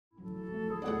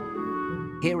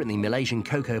Here in the Malaysian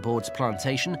cocoa boards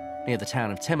plantation, near the town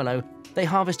of Temelo, they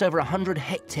harvest over 100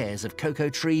 hectares of cocoa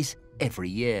trees every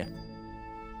year.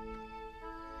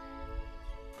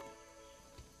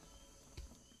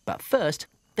 But first,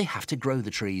 they have to grow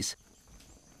the trees.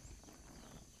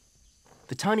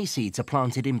 The tiny seeds are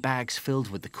planted in bags filled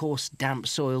with the coarse, damp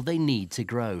soil they need to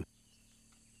grow.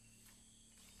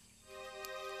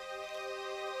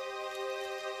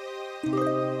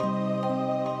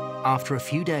 After a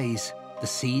few days, the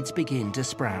seeds begin to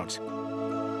sprout.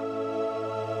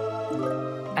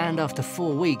 And after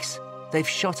 4 weeks, they've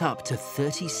shot up to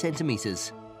 30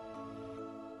 centimetres.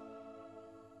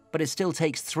 But it still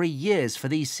takes 3 years for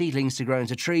these seedlings to grow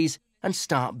into trees and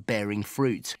start bearing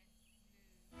fruit.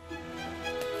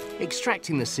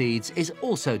 Extracting the seeds is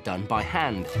also done by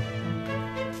hand.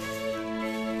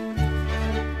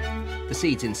 The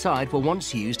seeds inside were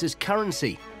once used as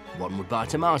currency. 1 would buy a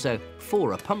tomato,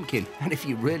 4 a pumpkin, and if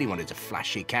you really wanted to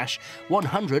flash your cash,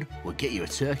 100 would get you a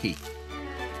turkey.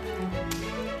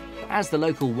 As the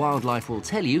local wildlife will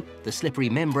tell you, the slippery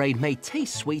membrane may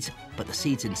taste sweet, but the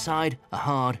seeds inside are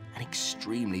hard and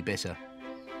extremely bitter.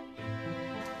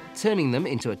 Turning them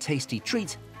into a tasty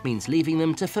treat means leaving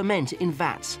them to ferment in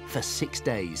vats for 6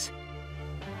 days.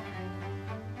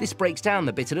 This breaks down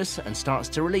the bitterness and starts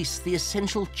to release the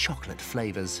essential chocolate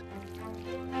flavours.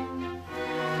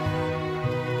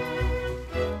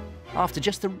 After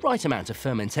just the right amount of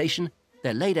fermentation,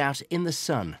 they're laid out in the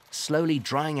sun, slowly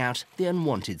drying out the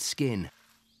unwanted skin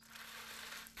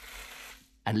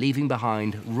and leaving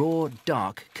behind raw,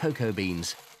 dark cocoa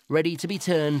beans, ready to be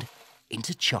turned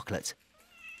into chocolate.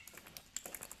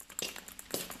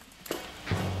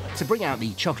 To bring out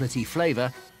the chocolatey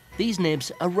flavour, these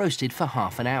nibs are roasted for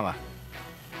half an hour.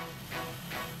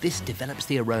 This develops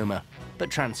the aroma, but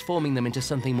transforming them into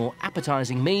something more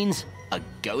appetising means a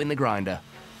go in the grinder.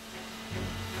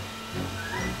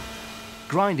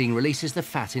 Grinding releases the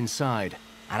fat inside,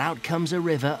 and out comes a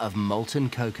river of molten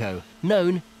cocoa,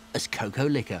 known as cocoa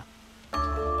liquor.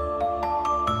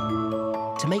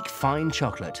 To make fine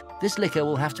chocolate, this liquor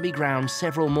will have to be ground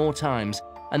several more times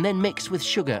and then mixed with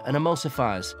sugar and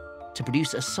emulsifiers to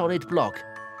produce a solid block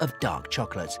of dark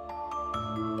chocolate.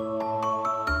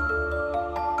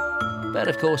 But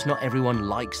of course, not everyone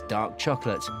likes dark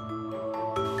chocolate.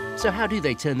 So how do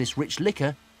they turn this rich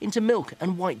liquor into milk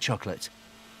and white chocolate?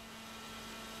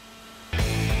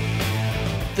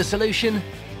 The solution?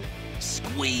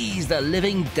 Squeeze the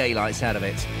living daylights out of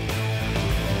it.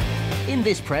 In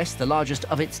this press, the largest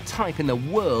of its type in the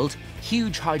world,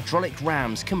 huge hydraulic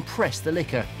rams compress the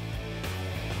liquor.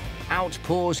 Out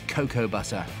pours cocoa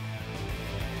butter.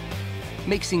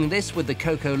 Mixing this with the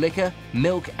cocoa liquor,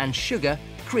 milk and sugar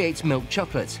creates milk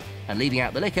chocolate, and leaving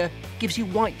out the liquor gives you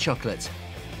white chocolate.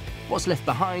 What's left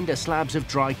behind are slabs of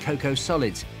dry cocoa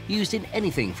solids, used in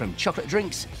anything from chocolate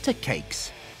drinks to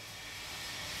cakes.